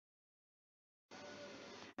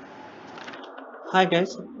Hi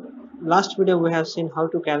guys, last video we have seen how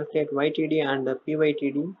to calculate YTD and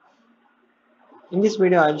PYTD. In this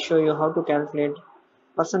video I'll show you how to calculate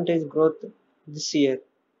percentage growth this year.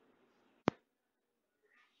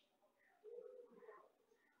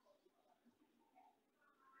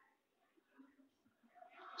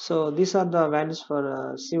 So these are the values for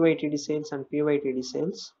CYTD sales and PYTD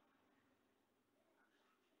sales.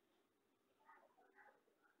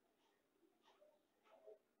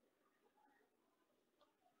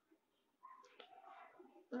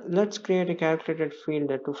 Let's create a calculated field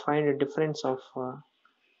to find a difference of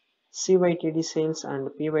CYTD sales and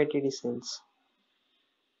PYTD sales.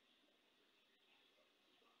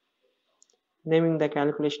 Naming the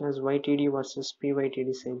calculation as YTD versus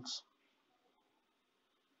PYTD sales.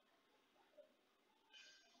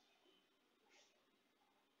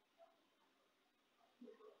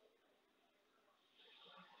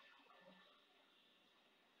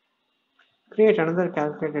 Create another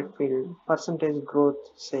calculated field, percentage growth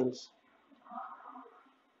sales.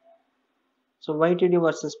 So YTD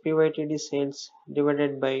versus PYTD sales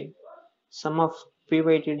divided by sum of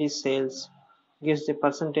PYTD sales gives the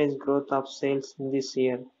percentage growth of sales in this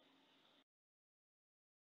year.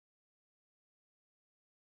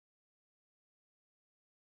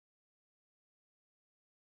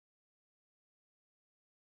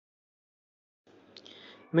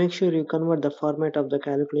 Make sure you convert the format of the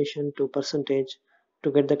calculation to percentage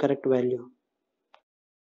to get the correct value.